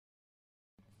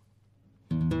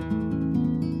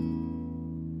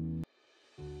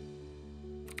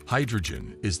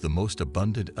Hydrogen is the most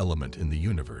abundant element in the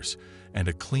universe and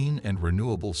a clean and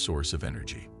renewable source of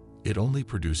energy. It only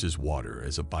produces water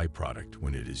as a byproduct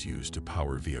when it is used to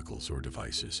power vehicles or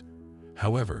devices.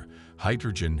 However,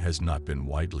 hydrogen has not been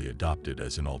widely adopted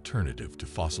as an alternative to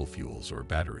fossil fuels or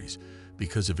batteries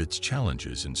because of its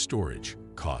challenges in storage,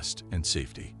 cost, and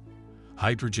safety.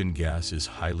 Hydrogen gas is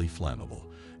highly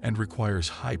flammable and requires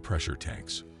high-pressure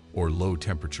tanks or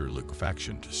low-temperature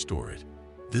liquefaction to store it.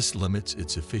 This limits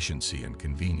its efficiency and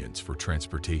convenience for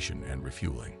transportation and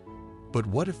refueling. But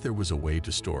what if there was a way to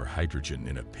store hydrogen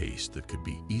in a paste that could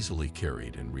be easily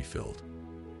carried and refilled?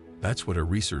 That's what a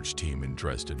research team in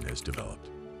Dresden has developed.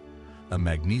 A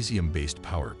magnesium-based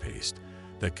power paste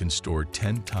that can store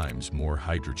 10 times more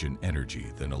hydrogen energy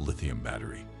than a lithium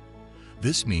battery.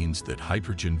 This means that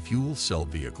hydrogen fuel cell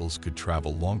vehicles could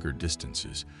travel longer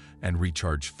distances and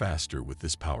recharge faster with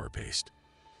this power paste.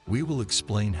 We will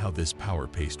explain how this power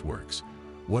paste works,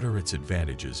 what are its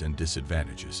advantages and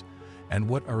disadvantages, and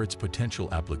what are its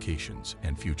potential applications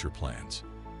and future plans.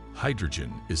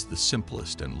 Hydrogen is the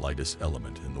simplest and lightest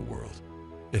element in the world.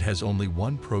 It has only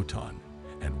one proton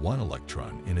and one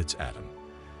electron in its atom,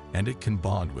 and it can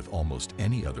bond with almost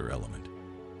any other element.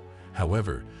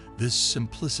 However, this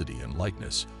simplicity and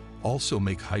lightness also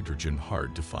make hydrogen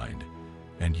hard to find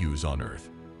and use on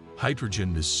Earth.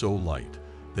 Hydrogen is so light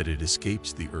that it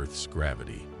escapes the Earth's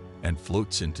gravity and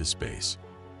floats into space.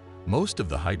 Most of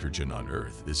the hydrogen on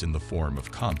Earth is in the form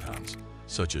of compounds,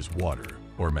 such as water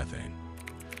or methane.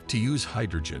 To use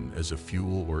hydrogen as a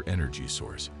fuel or energy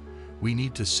source, we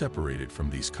need to separate it from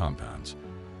these compounds,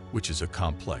 which is a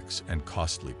complex and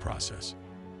costly process.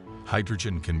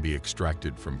 Hydrogen can be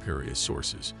extracted from various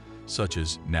sources, such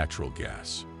as natural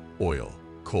gas, oil,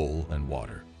 coal, and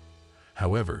water.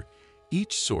 However,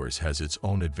 each source has its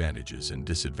own advantages and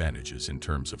disadvantages in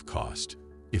terms of cost,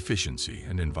 efficiency,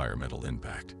 and environmental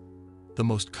impact. The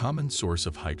most common source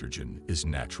of hydrogen is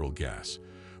natural gas,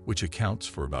 which accounts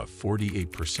for about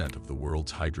 48% of the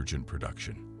world's hydrogen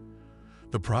production.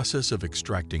 The process of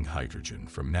extracting hydrogen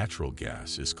from natural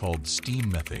gas is called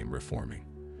steam methane reforming.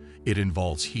 It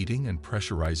involves heating and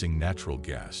pressurizing natural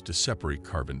gas to separate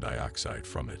carbon dioxide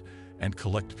from it and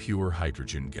collect pure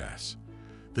hydrogen gas.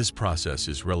 This process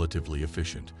is relatively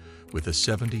efficient, with a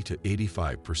 70 to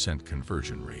 85%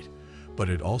 conversion rate, but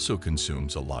it also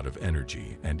consumes a lot of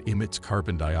energy and emits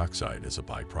carbon dioxide as a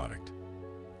byproduct.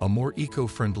 A more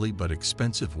eco-friendly but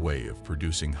expensive way of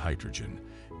producing hydrogen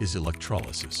is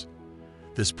electrolysis.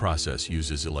 This process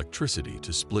uses electricity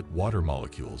to split water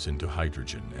molecules into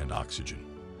hydrogen and oxygen.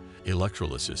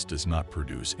 Electrolysis does not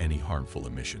produce any harmful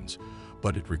emissions,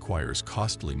 but it requires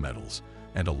costly metals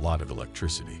and a lot of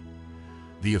electricity.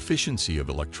 The efficiency of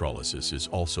electrolysis is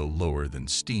also lower than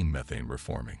steam methane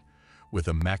reforming, with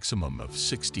a maximum of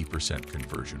 60%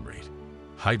 conversion rate.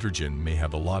 Hydrogen may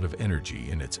have a lot of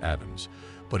energy in its atoms,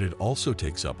 but it also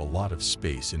takes up a lot of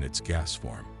space in its gas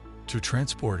form. To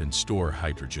transport and store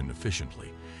hydrogen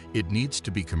efficiently, it needs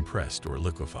to be compressed or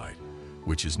liquefied,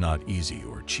 which is not easy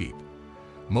or cheap.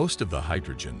 Most of the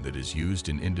hydrogen that is used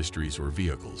in industries or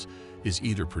vehicles is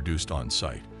either produced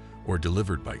on-site or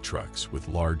delivered by trucks with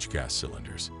large gas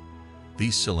cylinders.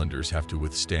 These cylinders have to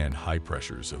withstand high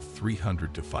pressures of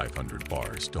 300 to 500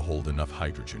 bars to hold enough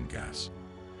hydrogen gas.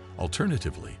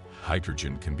 Alternatively,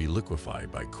 hydrogen can be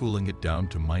liquefied by cooling it down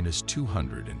to minus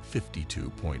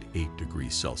 252.8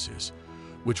 degrees Celsius,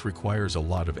 which requires a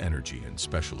lot of energy and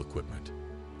special equipment.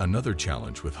 Another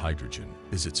challenge with hydrogen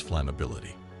is its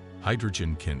flammability.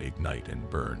 Hydrogen can ignite and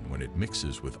burn when it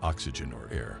mixes with oxygen or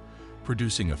air,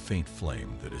 producing a faint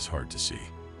flame that is hard to see.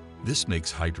 This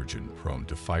makes hydrogen prone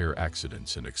to fire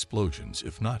accidents and explosions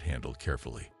if not handled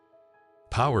carefully.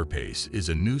 Power paste is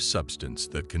a new substance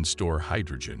that can store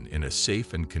hydrogen in a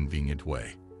safe and convenient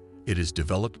way. It is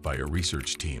developed by a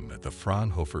research team at the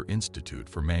Fraunhofer Institute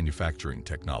for Manufacturing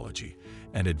Technology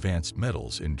and Advanced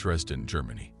Metals in Dresden,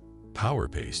 Germany. Power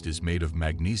paste is made of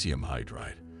magnesium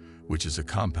hydride, which is a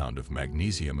compound of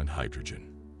magnesium and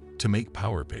hydrogen. To make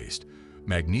power paste,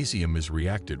 magnesium is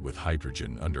reacted with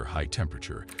hydrogen under high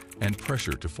temperature and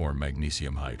pressure to form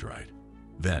magnesium hydride.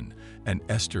 Then, an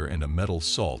ester and a metal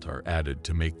salt are added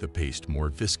to make the paste more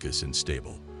viscous and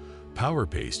stable. Power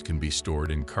paste can be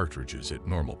stored in cartridges at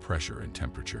normal pressure and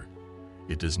temperature.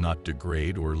 It does not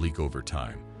degrade or leak over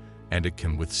time, and it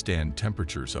can withstand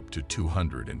temperatures up to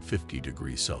 250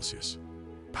 degrees Celsius.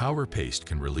 Power paste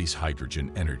can release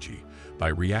hydrogen energy by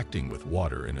reacting with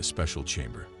water in a special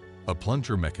chamber. A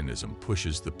plunger mechanism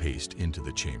pushes the paste into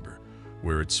the chamber,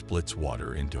 where it splits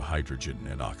water into hydrogen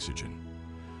and oxygen.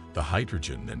 The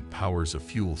hydrogen then powers a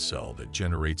fuel cell that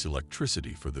generates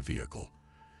electricity for the vehicle.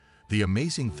 The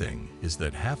amazing thing is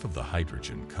that half of the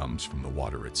hydrogen comes from the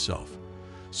water itself,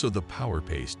 so the power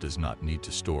paste does not need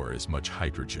to store as much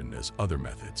hydrogen as other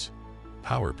methods.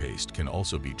 Power paste can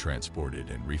also be transported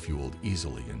and refueled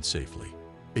easily and safely.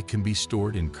 It can be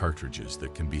stored in cartridges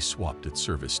that can be swapped at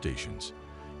service stations.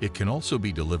 It can also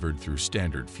be delivered through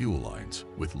standard fuel lines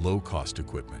with low-cost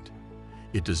equipment.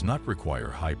 It does not require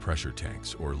high-pressure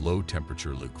tanks or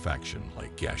low-temperature liquefaction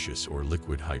like gaseous or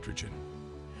liquid hydrogen.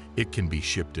 It can be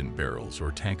shipped in barrels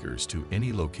or tankers to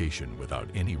any location without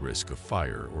any risk of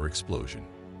fire or explosion.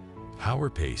 Power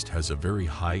paste has a very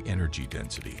high energy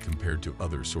density compared to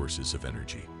other sources of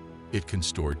energy. It can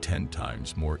store 10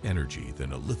 times more energy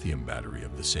than a lithium battery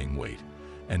of the same weight,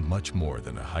 and much more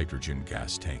than a hydrogen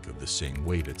gas tank of the same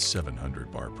weight at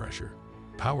 700 bar pressure.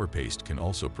 Power paste can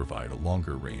also provide a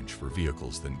longer range for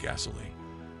vehicles than gasoline,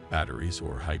 batteries,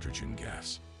 or hydrogen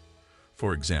gas.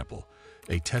 For example,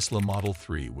 a Tesla Model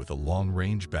 3 with a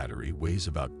long-range battery weighs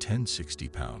about 1060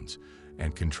 pounds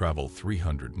and can travel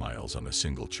 300 miles on a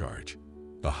single charge.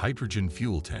 A hydrogen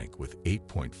fuel tank with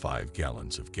 8.5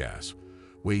 gallons of gas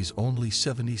weighs only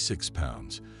 76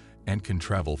 pounds and can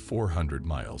travel 400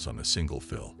 miles on a single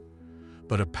fill.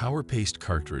 But a power paste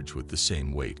cartridge with the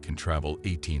same weight can travel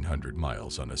 1,800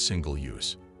 miles on a single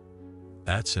use.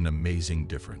 That's an amazing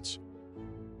difference.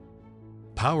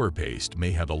 Power paste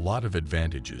may have a lot of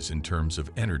advantages in terms of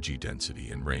energy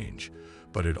density and range,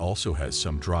 but it also has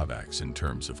some drawbacks in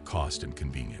terms of cost and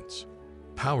convenience.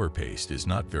 Power paste is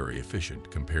not very efficient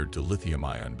compared to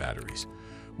lithium-ion batteries,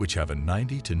 which have a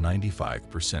 90 to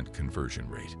 95% conversion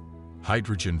rate.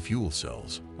 Hydrogen fuel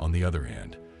cells, on the other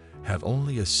hand, have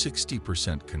only a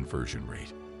 60% conversion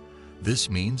rate. This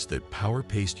means that power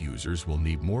paste users will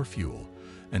need more fuel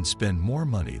and spend more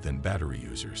money than battery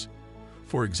users.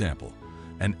 For example,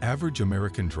 an average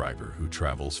American driver who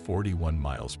travels 41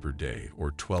 miles per day or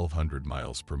 1,200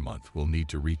 miles per month will need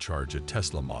to recharge a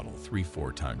Tesla Model 3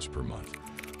 4 times per month,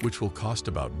 which will cost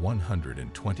about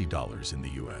 $120 in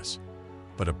the US.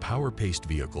 But a power paste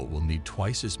vehicle will need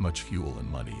twice as much fuel and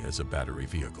money as a battery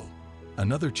vehicle.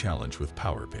 Another challenge with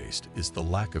power paste is the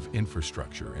lack of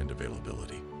infrastructure and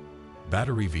availability.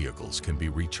 Battery vehicles can be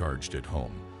recharged at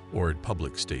home or at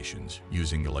public stations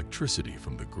using electricity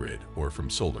from the grid or from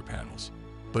solar panels.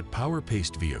 But power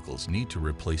paste vehicles need to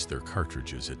replace their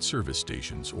cartridges at service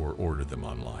stations or order them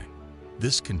online.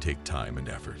 This can take time and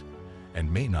effort and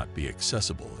may not be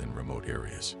accessible in remote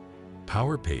areas.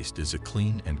 Power paste is a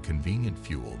clean and convenient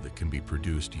fuel that can be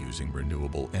produced using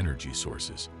renewable energy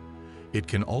sources. It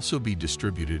can also be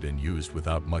distributed and used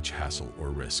without much hassle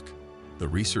or risk. The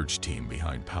research team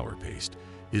behind power paste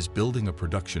is building a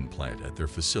production plant at their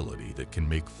facility that can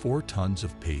make 4 tons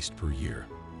of paste per year.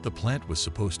 The plant was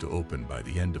supposed to open by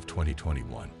the end of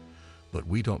 2021, but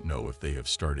we don't know if they have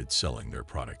started selling their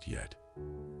product yet.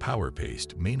 Power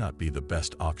paste may not be the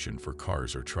best option for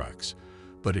cars or trucks,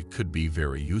 but it could be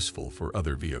very useful for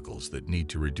other vehicles that need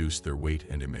to reduce their weight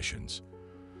and emissions.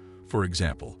 For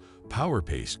example, power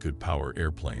paste could power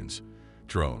airplanes,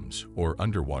 drones, or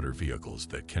underwater vehicles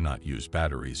that cannot use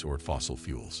batteries or fossil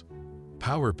fuels.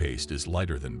 Power paste is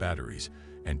lighter than batteries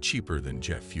and cheaper than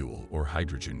jet fuel or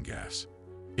hydrogen gas.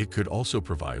 It could also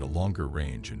provide a longer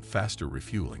range and faster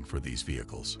refueling for these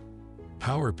vehicles.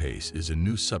 Power paste is a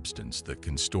new substance that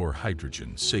can store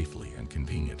hydrogen safely and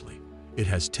conveniently. It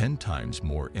has 10 times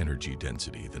more energy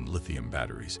density than lithium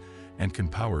batteries and can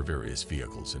power various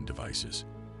vehicles and devices.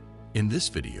 In this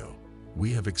video,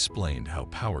 we have explained how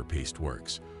power paste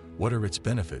works, what are its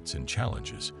benefits and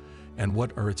challenges, and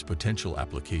what are its potential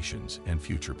applications and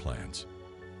future plans.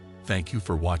 Thank you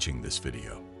for watching this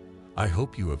video. I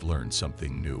hope you have learned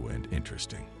something new and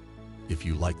interesting. If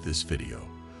you like this video,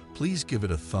 please give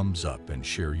it a thumbs up and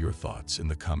share your thoughts in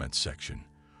the comments section.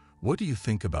 What do you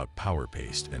think about power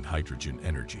paste and hydrogen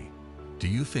energy? Do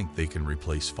you think they can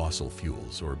replace fossil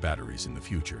fuels or batteries in the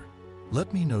future?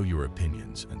 Let me know your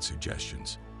opinions and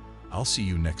suggestions. I'll see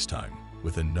you next time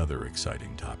with another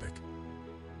exciting topic.